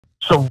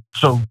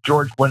So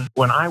George,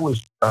 when I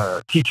was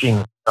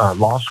teaching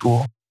law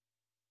school,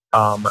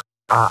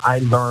 I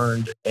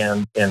learned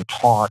and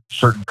taught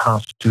certain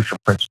constitutional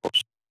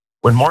principles.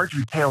 When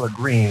Marjorie Taylor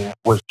Greene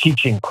was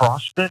teaching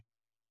CrossFit,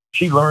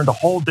 she learned a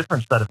whole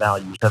different set of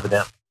values,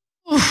 evidently.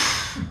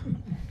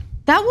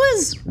 That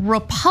was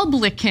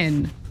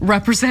Republican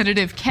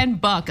Representative Ken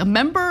Buck, a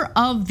member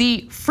of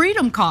the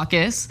Freedom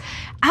Caucus,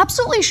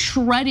 absolutely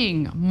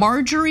shredding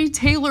Marjorie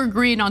Taylor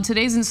Greene on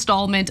today's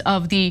installment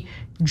of the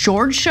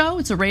George Show.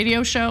 It's a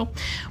radio show.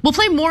 We'll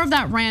play more of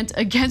that rant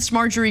against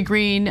Marjorie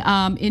Greene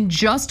in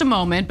just a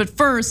moment. But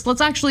first,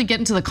 let's actually get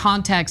into the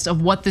context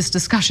of what this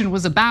discussion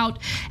was about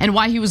and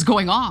why he was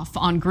going off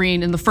on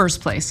Greene in the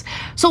first place.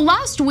 So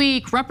last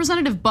week,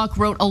 Representative Buck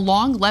wrote a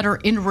long letter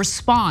in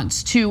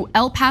response to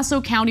El Paso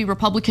County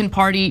Republican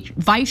Party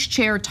Vice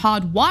Chair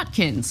Todd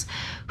Watkins,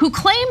 who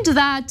claimed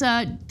that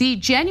the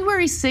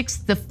January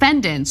 6th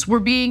defendants were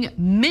being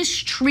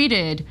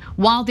mistreated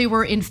while they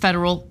were in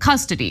federal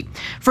custody.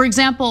 For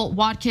example,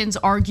 Watkins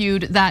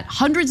argued that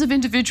hundreds of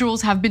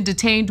individuals have been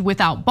detained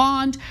without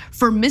bond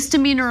for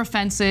misdemeanor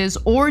offenses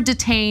or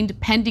detained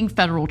pending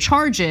federal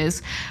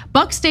charges.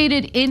 Buck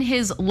stated in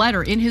his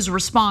letter, in his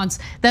response,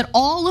 that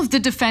all of the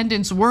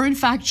defendants were in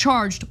fact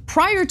charged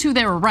prior to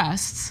their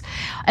arrests.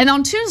 And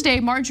on Tuesday,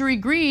 Marjorie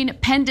Greene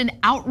penned an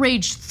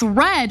outraged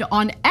thread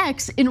on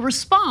X in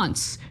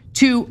response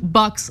to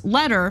Buck's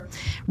letter,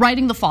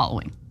 writing the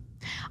following: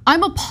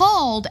 "I'm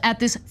appalled at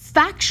this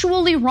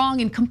factually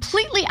wrong and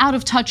completely out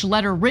of touch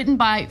letter written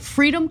by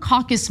Freedom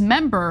Caucus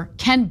member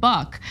Ken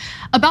Buck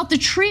about the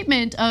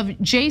treatment of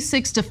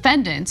J6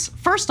 defendants.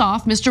 First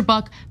off, Mr.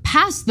 Buck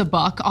passed the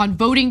buck on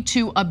voting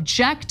to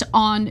object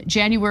on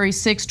January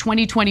 6,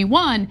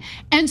 2021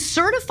 and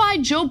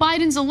certified Joe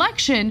Biden's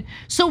election,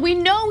 so we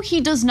know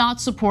he does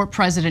not support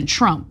President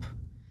Trump.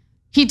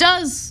 He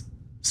does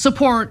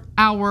support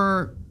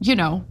our,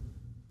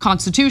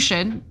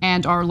 Constitution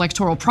and our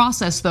electoral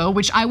process, though,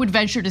 which I would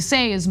venture to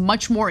say is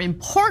much more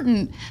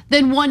important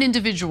than one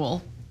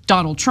individual,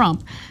 Donald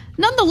Trump.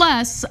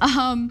 Nonetheless,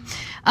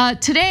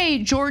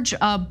 today, George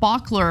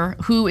Brauchler,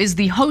 who is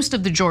the host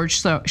of the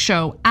George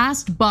Show,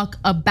 asked Buck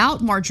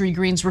about Marjorie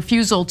Greene's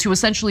refusal to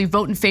essentially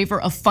vote in favor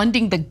of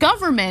funding the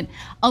government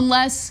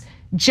unless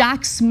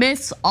Jack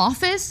Smith's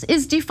office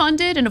is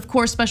defunded. And of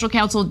course, Special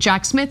Counsel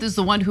Jack Smith is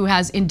the one who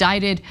has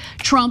indicted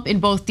Trump in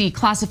both the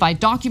classified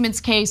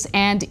documents case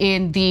and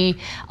in the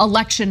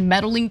election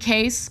meddling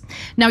case.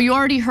 Now, you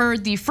already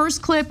heard the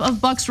first clip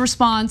of Buck's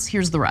response.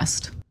 Here's the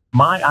rest.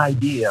 My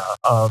idea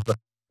of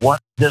what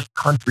this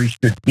country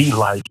should be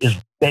like is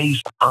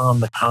based on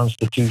the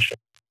Constitution.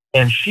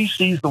 And she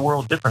sees the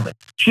world differently.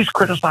 She's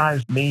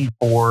criticized me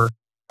for,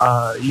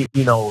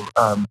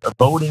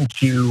 voting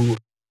to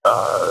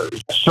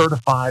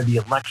certify the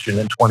election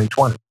in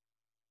 2020.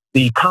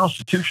 The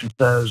Constitution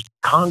says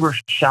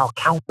Congress shall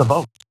count the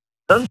votes.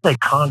 It doesn't say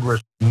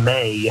Congress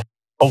may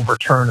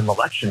overturn an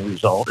election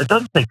result. It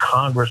doesn't say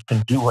Congress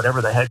can do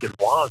whatever the heck it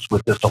wants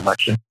with this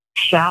election.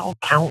 Shall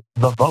count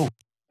the vote.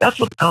 That's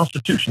what the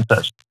Constitution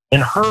says.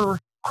 In her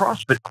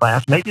CrossFit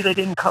class, maybe they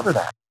didn't cover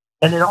that.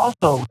 And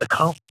the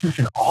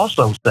Constitution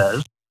also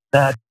says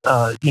that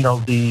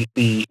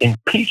the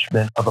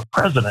impeachment of a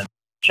president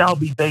shall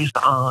be based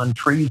on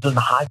treason,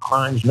 high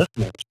crimes,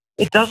 misdemeanors.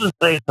 It doesn't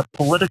say it's a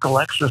political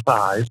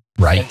exercise,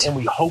 right? And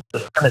we hope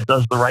that it kind of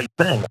does the right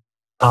thing.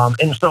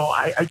 And so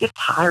I get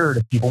tired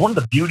of people. One of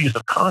the beauties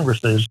of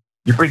Congress is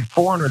you bring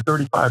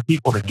 435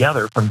 people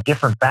together from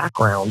different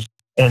backgrounds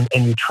and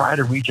you try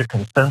to reach a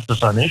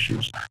consensus on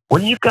issues.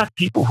 When you've got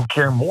people who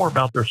care more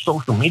about their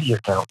social media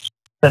accounts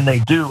than they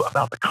do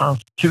about the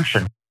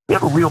Constitution, we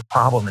have a real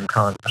problem in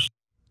Congress.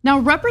 Now,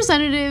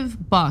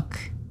 Representative Buck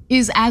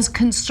is as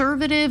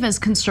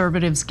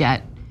conservatives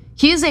get.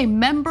 He is a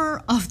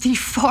member of the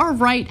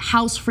far-right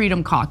House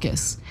Freedom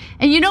Caucus.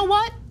 And you know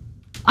what?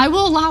 I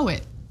will allow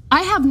it.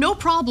 I have no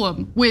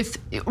problem with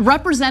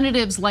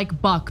representatives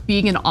like Buck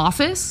being in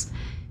office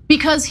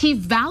because he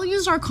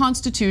values our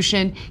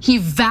Constitution, he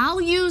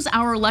values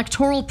our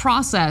electoral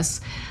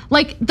process.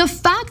 Like the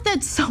fact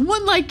that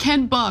someone like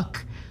Ken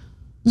Buck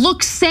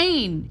looks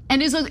sane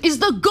and is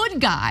the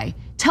good guy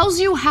tells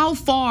you how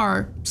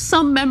far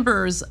some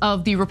members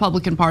of the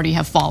Republican Party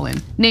have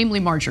fallen, namely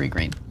Marjorie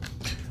Greene.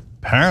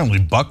 Apparently,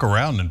 buck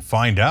around and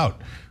find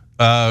out.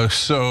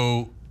 There's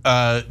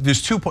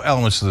two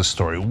elements to this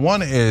story.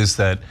 One is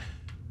that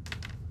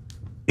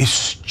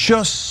it's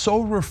just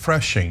so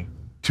refreshing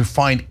to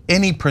find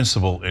any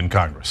principle in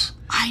Congress.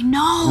 I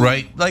know.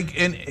 Right,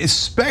 and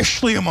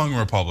especially among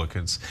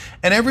Republicans.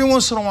 And every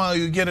once in a while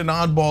you get an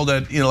oddball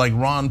that, like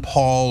Ron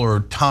Paul or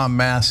Tom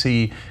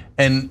Massey,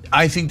 and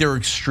I think they're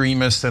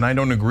extremists and I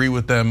don't agree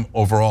with them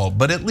overall,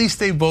 but at least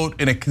they vote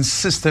in a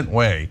consistent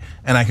way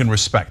and I can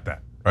respect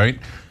that, right?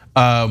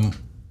 And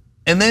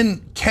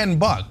then Ken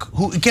Buck,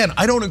 who again,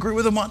 I don't agree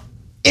with him on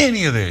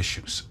any of the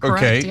issues,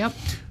 okay? Correct, yep.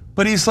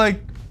 But he's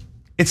like,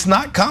 it's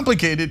not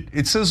complicated.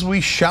 It says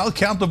we shall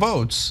count the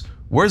votes.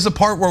 Where's the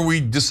part where we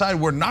decide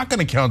we're not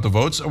gonna count the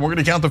votes and we're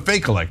gonna count the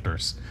fake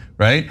electors,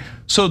 right?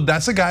 So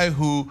that's a guy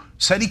who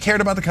said he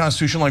cared about the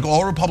Constitution, like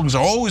all Republicans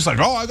are always like,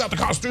 oh, I got the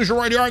Constitution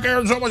right here, I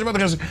care so much about the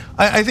Constitution.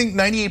 I think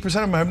 98% of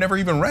them have never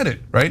even read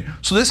it, right?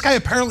 So this guy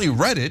apparently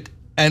read it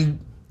and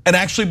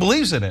actually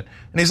believes in it.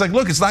 And he's like,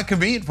 look, it's not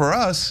convenient for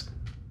us,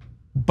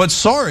 but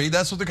sorry,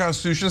 that's what the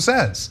Constitution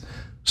says.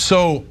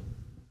 So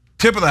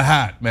tip of the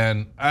hat,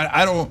 man.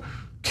 I don't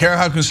care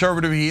how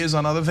conservative he is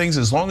on other things,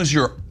 as long as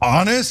you're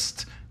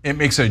honest, it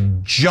makes a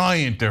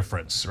giant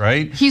difference,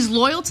 right? He's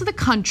loyal to the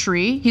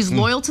country, he's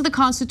loyal to the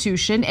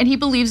Constitution, and he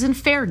believes in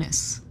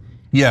fairness.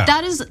 Yeah.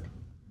 That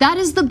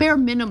is the bare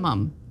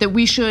minimum that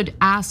we should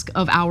ask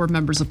of our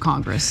members of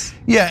Congress.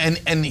 Yeah,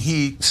 and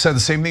he said the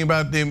same thing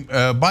about the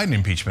Biden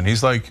impeachment.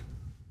 He's like,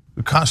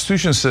 the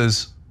Constitution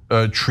says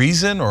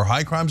treason or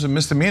high crimes and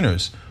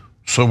misdemeanors.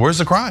 So where's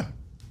the crime?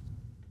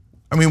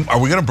 I mean, are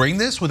we gonna bring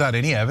this without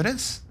any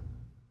evidence?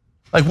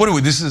 Like, what do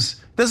we,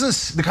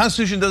 the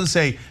Constitution doesn't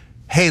say,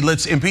 hey,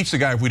 let's impeach the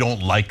guy if we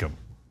don't like him.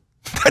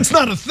 That's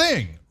not a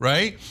thing,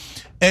 right?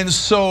 And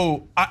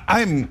so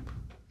I'm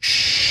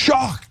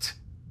shocked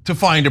to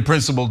find a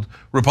principled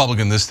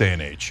Republican this day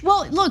and age.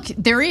 Well, look,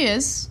 there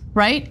is,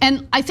 right?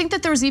 And I think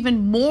that there's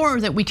even more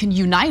that we can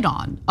unite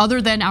on,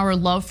 other than our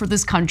love for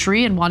this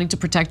country and wanting to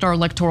protect our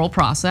electoral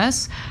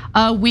process.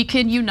 We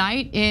can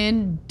unite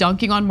in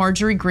dunking on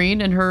Marjorie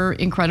Greene and her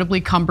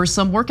incredibly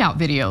cumbersome workout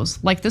videos,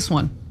 like this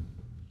one.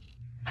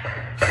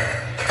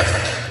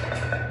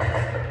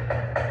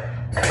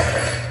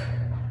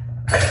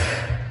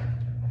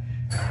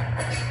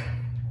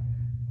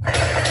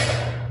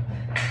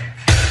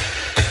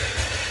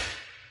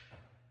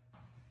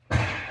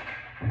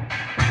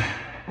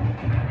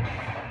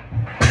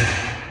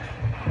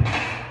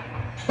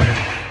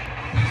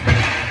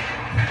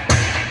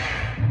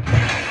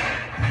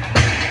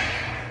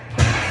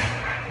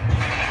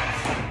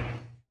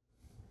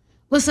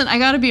 Listen, I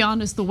gotta be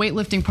honest, the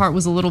weightlifting part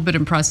was a little bit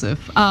impressive.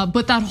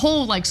 But that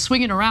whole like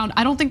swinging around,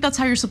 I don't think that's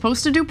how you're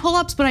supposed to do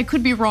pull-ups, but I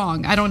could be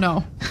wrong, I don't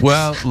know.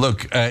 Well,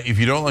 look, if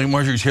you don't like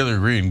Marjorie Taylor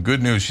Greene,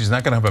 good news, she's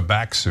not gonna have a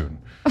back soon.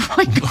 Oh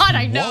my God,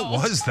 I know.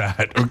 What was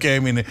that? Okay, I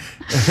mean,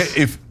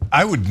 if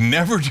I would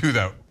never do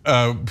that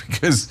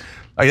because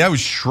that would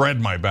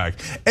shred my back.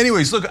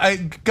 Anyways, look,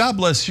 God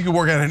bless, she can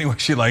work out any way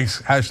she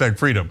likes,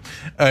 #freedom.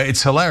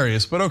 It's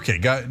hilarious, but okay,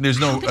 there's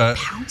no,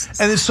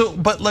 and so,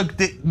 but look,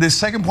 the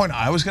second point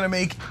I was gonna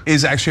make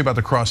is actually about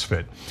the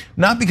CrossFit.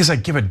 Not because I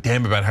give a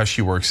damn about how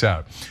she works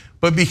out,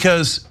 but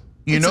because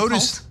you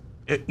notice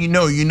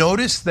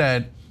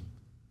that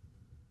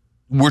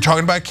we're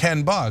talking about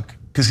Ken Buck,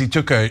 because he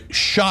took a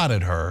shot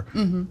at her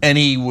and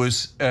he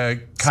was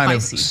kind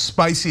of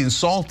spicy and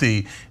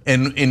salty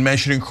in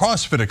mentioning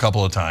CrossFit a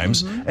couple of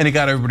times and it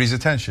got everybody's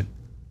attention.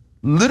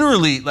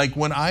 Literally, like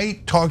when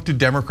I talk to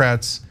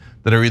Democrats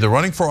that are either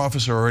running for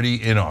office or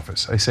already in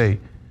office, I say,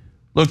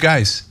 look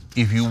guys,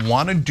 if you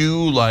wanna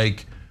do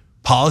like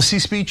policy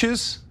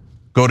speeches,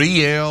 go to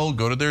Yale,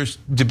 go to their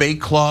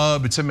debate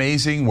club, it's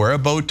amazing, wear a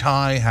bow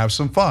tie, have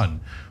some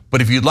fun.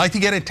 But if you'd like to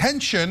get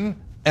attention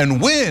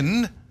and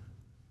win,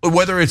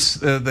 whether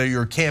it's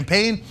your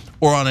campaign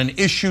or on an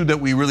issue that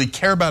we really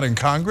care about in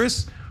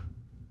Congress,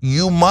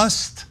 you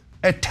must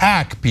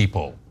attack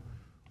people.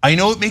 I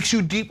know it makes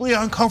you deeply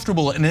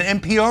uncomfortable, and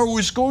an NPR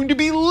is going to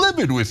be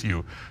livid with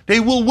you. They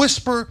will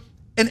whisper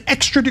an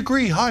extra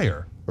degree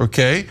higher,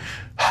 okay?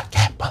 I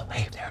can't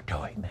believe they're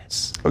doing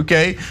this,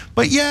 okay?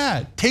 But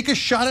yeah, take a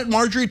shot at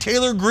Marjorie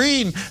Taylor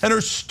Greene and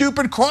her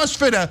stupid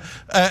CrossFit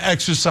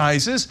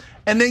exercises,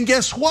 and then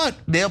guess what?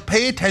 They'll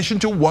pay attention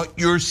to what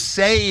you're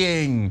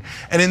saying.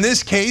 And in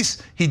this case,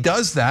 he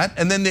does that,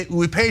 and then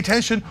we pay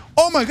attention.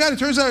 Oh my God, it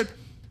turns out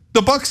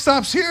the buck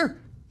stops here.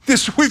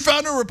 We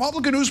found a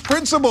Republican who's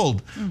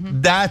principled.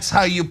 That's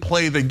how you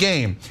play the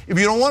game. If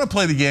you don't want to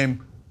play the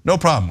game, no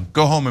problem,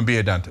 go home and be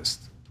a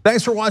dentist.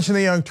 Thanks for watching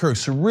the Young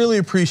Turks, really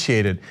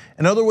appreciate it.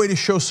 Another way to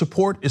show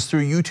support is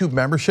through YouTube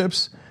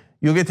memberships.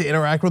 You'll get to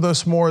interact with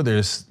us more.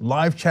 There's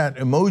live chat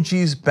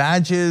emojis,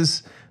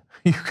 badges.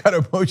 You've got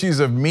emojis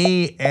of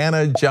me,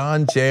 Anna,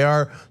 John,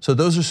 JR, so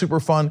those are super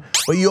fun.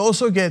 But you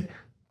also get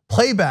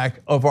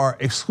playback of our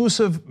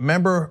exclusive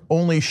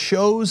member-only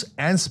shows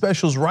and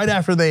specials right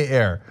after they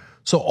air.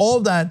 So all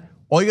of that,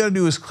 all you gotta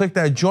do is click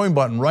that join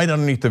button right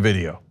underneath the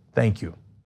video. Thank you.